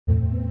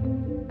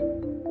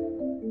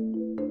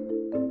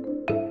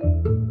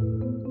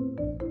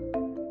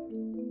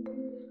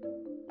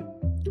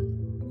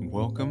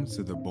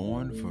to the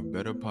Born for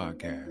Better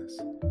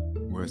podcast,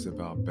 where it's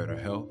about better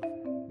health,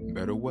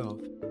 better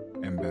wealth,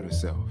 and better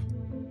self.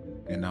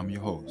 And I'm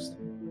your host,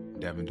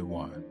 Devin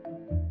DeWine.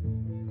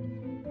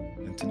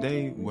 And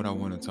today, what I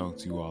want to talk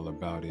to you all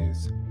about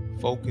is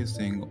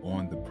focusing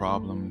on the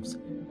problems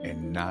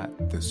and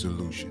not the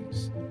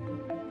solutions.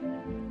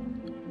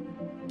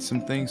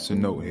 Some things to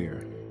note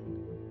here.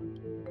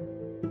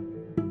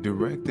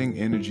 Directing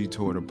energy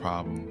toward a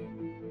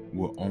problem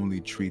will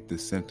only treat the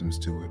symptoms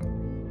to it.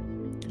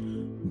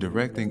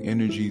 Directing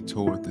energy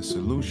toward the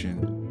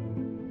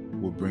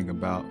solution will bring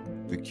about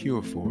the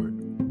cure for it.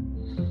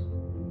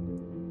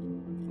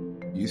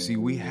 You see,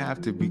 we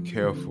have to be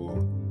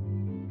careful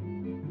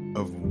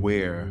of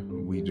where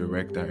we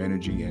direct our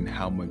energy and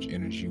how much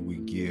energy we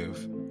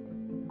give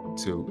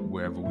to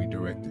wherever we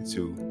direct it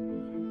to.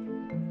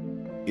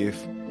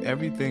 If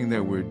everything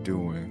that we're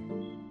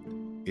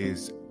doing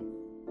is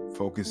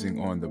focusing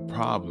on the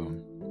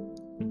problem,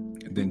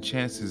 then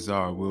chances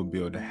are we'll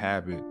build a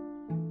habit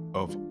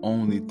of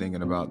only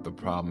thinking about the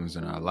problems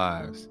in our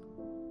lives.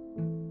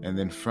 And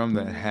then from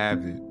that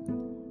habit,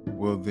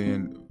 we'll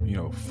then,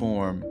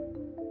 form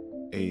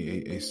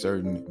a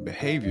certain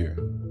behavior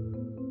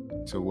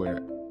to where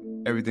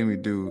everything we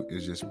do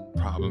is just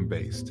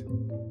problem-based.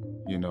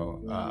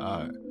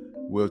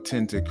 We'll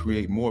tend to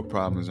create more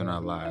problems in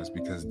our lives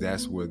because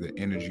that's where the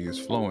energy is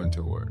flowing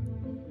toward.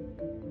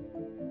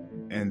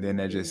 And then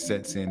that just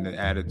sets in the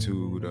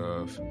attitude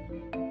of,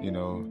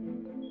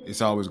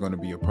 it's always going to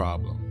be a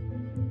problem.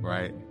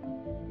 Right?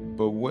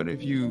 But what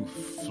if you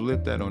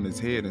flip that on its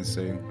head and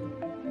say,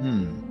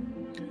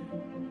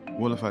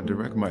 well, if I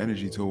direct my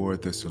energy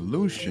toward the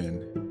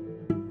solution,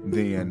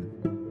 then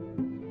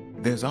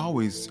there's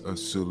always a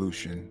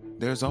solution.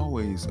 There's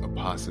always a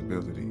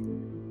possibility.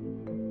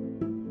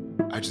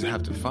 I just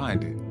have to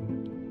find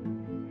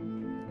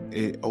it.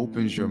 It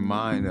opens your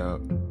mind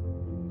up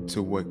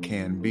to what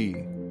can be.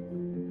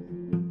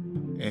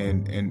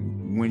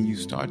 And when you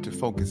start to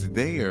focus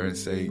there and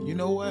say, you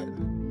know what?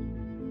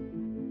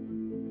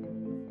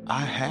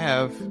 I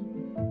have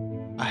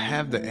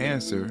the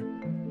answer.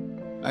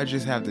 I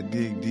just have to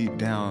dig deep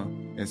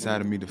down inside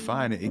of me to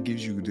find it. It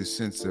gives you this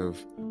sense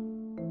of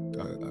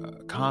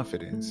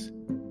confidence.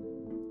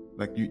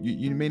 Like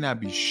you may not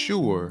be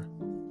sure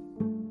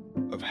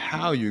of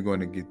how you're going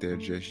to get there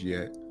just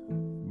yet,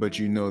 but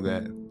you know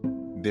that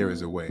there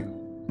is a way.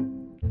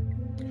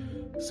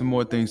 Some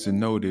more things to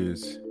note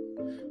is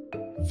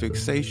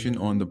fixation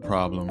on the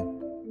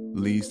problem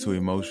leads to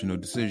emotional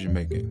decision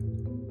making,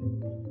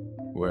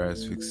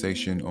 whereas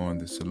fixation on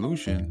the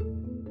solution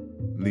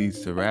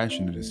leads to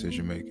rational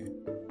decision making.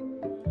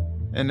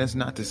 And that's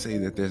not to say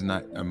that there's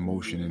not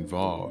emotion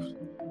involved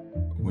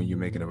when you're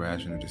making a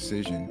rational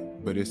decision,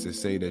 but it's to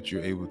say that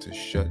you're able to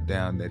shut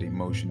down that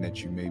emotion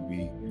that you may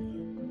be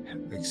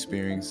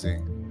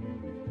experiencing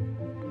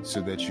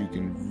so that you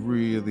can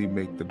really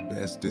make the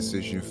best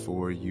decision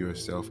for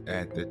yourself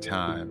at the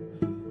time.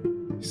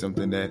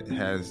 Something that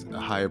has a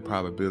higher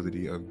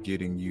probability of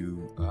getting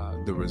you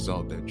the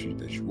result that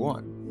you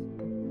want.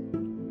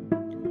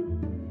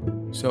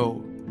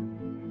 So,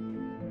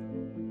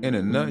 in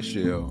a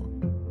nutshell,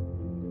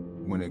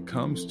 when it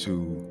comes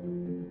to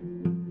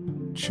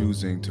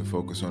choosing to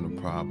focus on the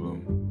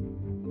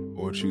problem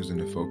or choosing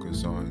to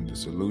focus on the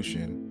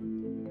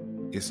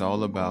solution, it's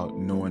all about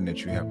knowing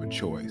that you have a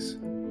choice.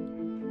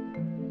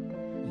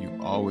 You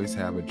always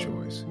have a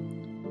choice.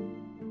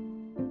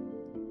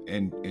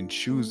 And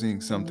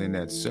choosing something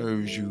that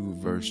serves you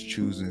versus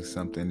choosing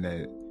something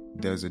that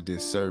does a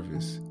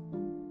disservice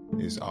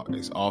is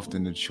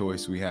often the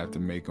choice we have to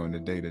make on the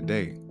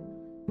day-to-day.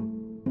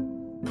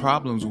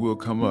 Problems will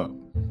come up.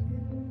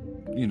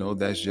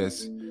 That's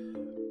just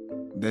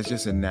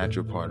a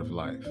natural part of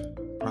life.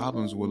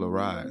 Problems will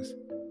arise.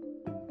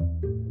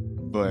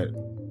 But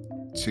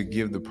to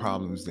give the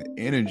problems the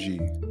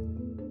energy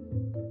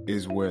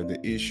is where the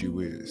issue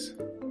is,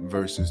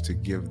 versus to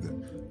give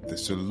the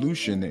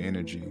solution the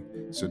energy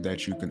so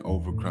that you can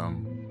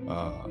overcome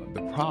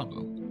the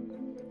problem.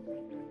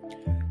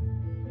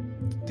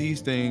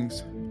 These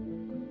things,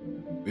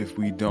 if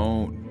we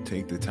don't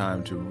take the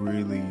time to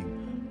really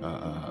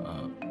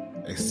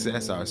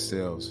assess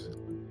ourselves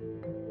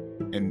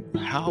and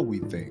how we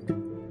think,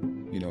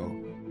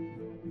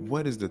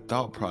 what is the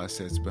thought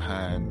process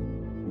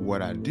behind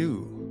what I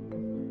do?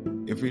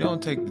 If we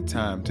don't take the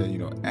time to,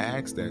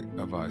 ask that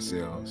of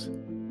ourselves,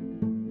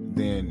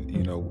 then,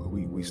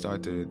 we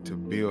start to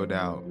build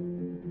out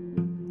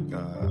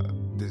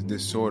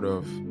this sort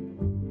of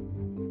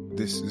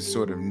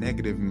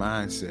negative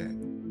mindset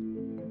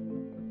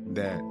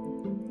that,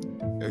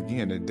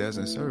 again, it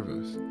doesn't serve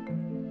us.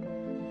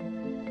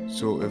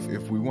 So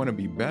if we want to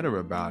be better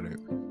about it,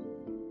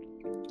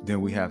 then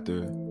we have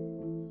to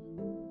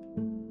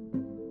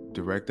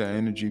direct our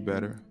energy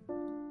better.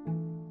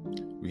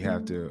 We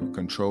have to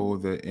control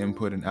the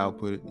input and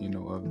output,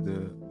 of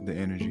the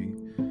energy.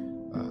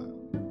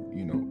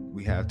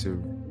 We have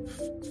to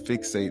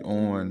fixate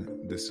on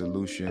the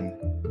solution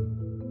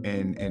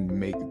and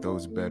make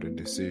those better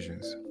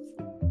decisions.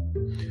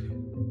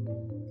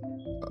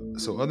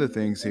 So other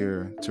things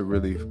here to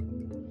really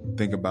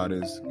think about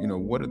is,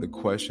 what are the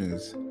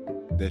questions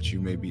that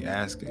you may be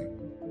asking?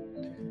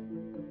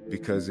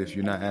 Because if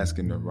you're not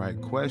asking the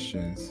right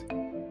questions,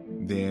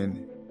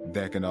 then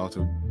that can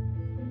also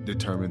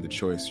determine the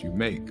choice you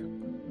make.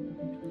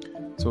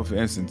 So for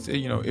instance,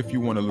 if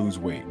you want to lose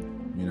weight,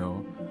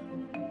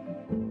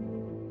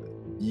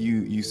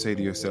 you say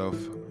to yourself,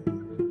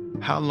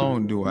 how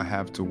long do I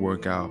have to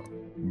work out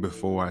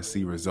before I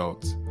see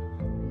results?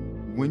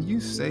 When you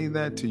say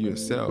that to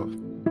yourself,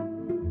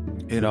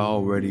 it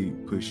already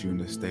puts you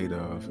in a state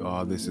of,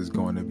 oh, this is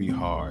going to be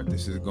hard.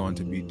 This is going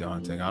to be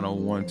daunting. I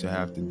don't want to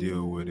have to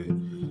deal with it.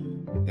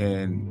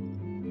 And,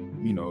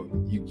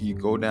 you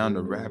go down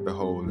the rabbit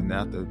hole, and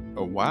after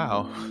a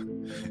while,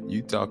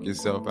 you talk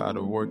yourself out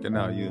of working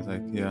out. You're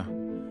like, yeah,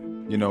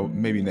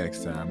 maybe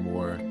next time,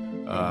 or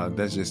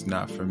that's just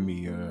not for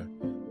me, or,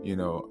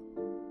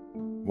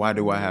 why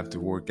do I have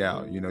to work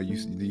out?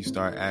 You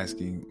start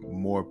asking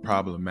more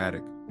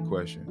problematic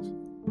questions.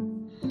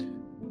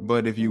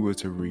 But if you were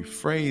to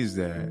rephrase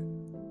that,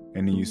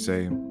 and then you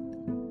say,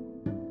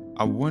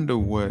 I wonder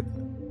what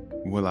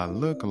will I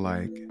look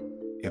like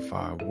if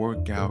I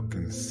work out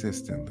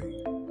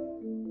consistently?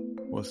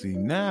 Well, see,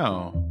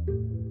 now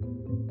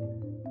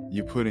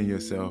you're putting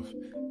yourself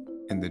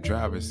in the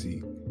driver's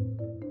seat.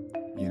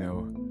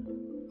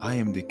 I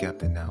am the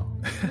captain now.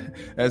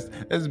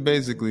 That's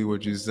basically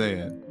what you're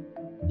saying.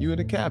 You're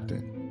the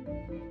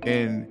captain.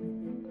 And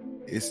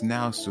it's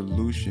now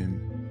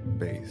solution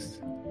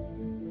based.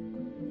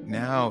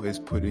 Now it's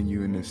putting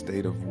you in a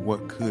state of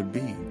what could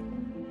be.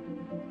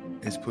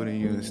 It's putting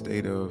you in a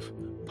state of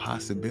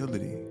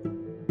possibility.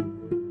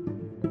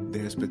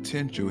 There's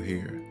potential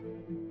here.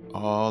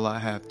 All I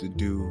have to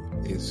do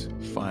is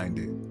find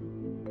it.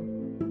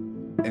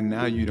 And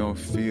now you don't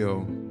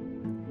feel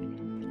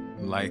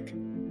like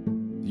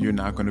you're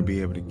not going to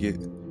be able to get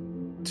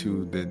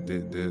to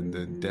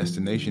the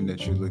destination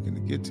that you're looking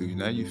to get to.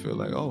 Now you feel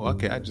like, oh,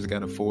 okay, I just got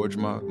to forge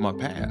my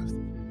path.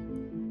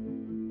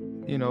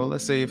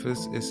 Let's say if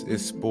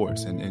it's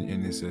sports and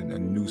it's a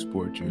new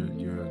sport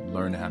you're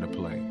learning how to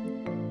play.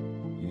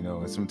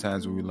 And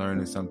sometimes when we're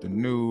learning something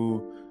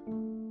new,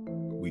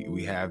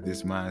 we have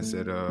this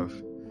mindset of,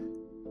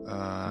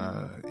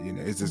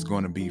 is this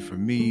going to be for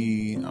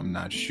me? I'm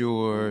not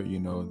sure.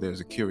 There's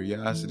a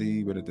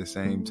curiosity, but at the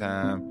same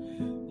time,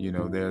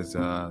 there's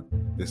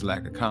this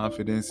lack of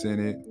confidence in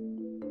it,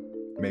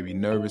 maybe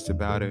nervous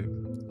about it.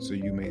 So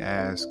you may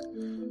ask,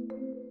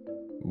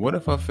 what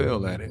if I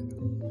fail at it?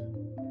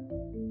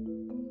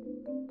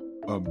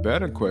 A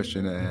better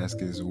question to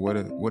ask is, what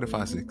if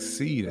I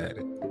succeed at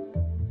it?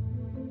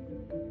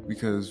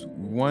 Because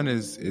one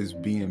is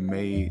being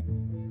made,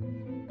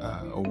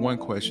 or one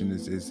question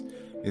is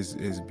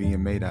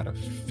being made out of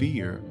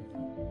fear,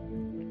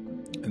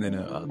 and then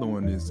the other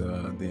one is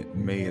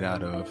made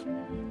out of,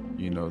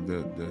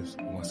 the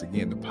once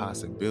again the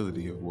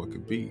possibility of what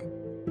could be.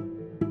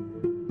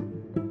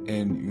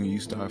 And when you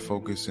start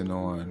focusing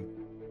on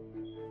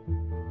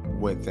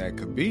what that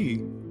could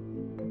be,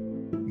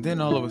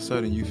 then all of a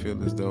sudden you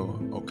feel as though,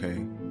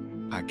 okay,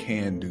 I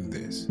can do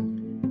this.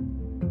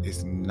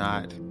 It's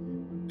not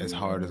as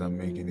hard as I'm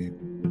making it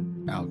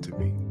out to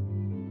be.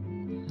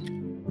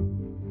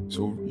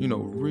 So,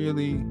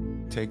 really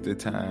take the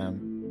time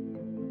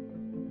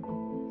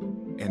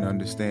and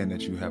understand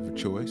that you have a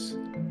choice.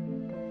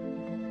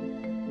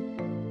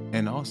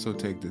 And also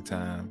take the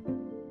time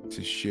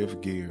to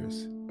shift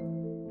gears.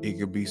 It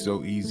could be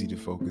so easy to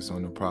focus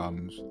on the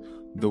problems.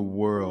 The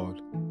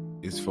world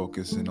is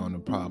focusing on the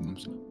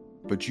problems,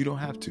 but you don't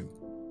have to.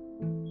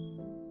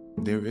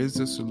 There is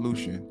a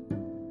solution.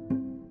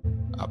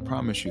 I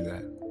promise you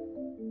that.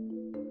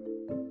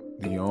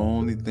 The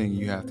only thing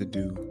you have to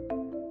do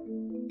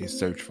is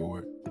search for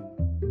it.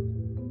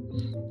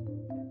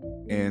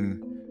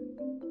 And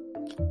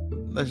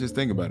let's just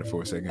think about it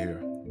for a second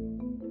here.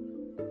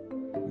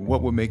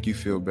 What would make you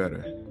feel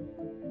better?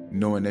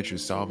 Knowing that you're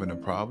solving a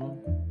problem?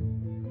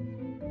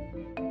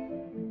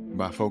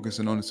 By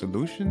focusing on the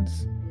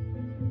solutions?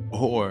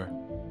 Or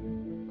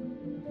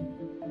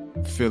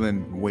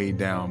feeling weighed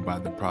down by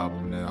the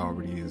problem that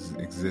already is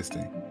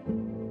existing?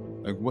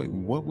 Like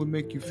what would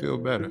make you feel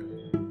better?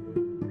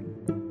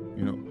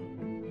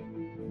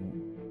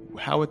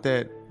 How would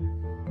that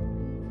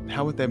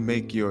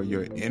make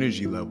your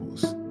energy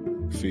levels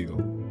feel?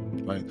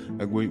 Like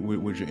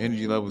would your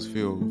energy levels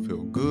feel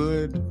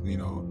good?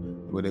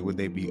 Would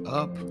they be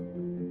up,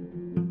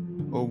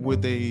 or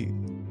would they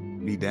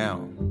be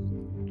down?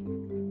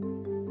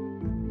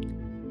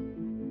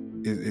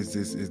 Is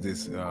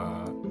this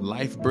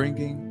life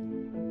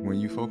bringing when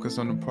you focus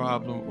on the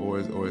problem, or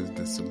is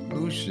the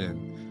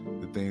solution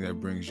the thing that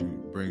brings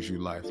you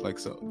life? Like,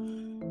 so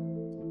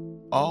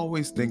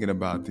always thinking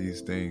about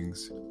these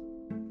things,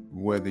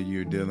 whether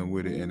you're dealing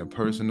with it in a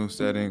personal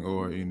setting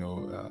or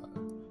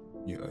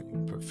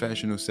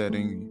professional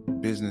setting,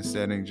 business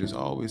setting, just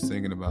always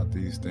thinking about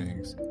these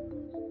things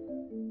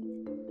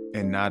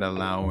and not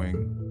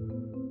allowing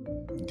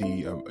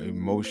the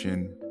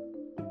emotion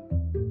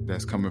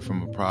that's coming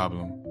from a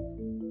problem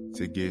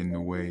to get in the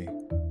way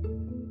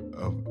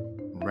of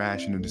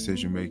rational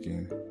decision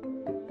making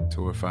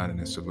toward finding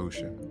a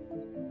solution.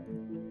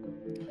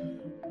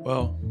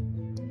 Well,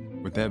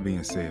 with that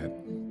being said,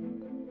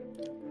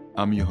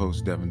 I'm your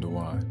host, Devin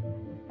Dewan.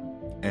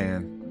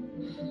 And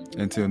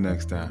until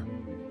next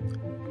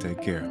time,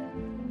 take care.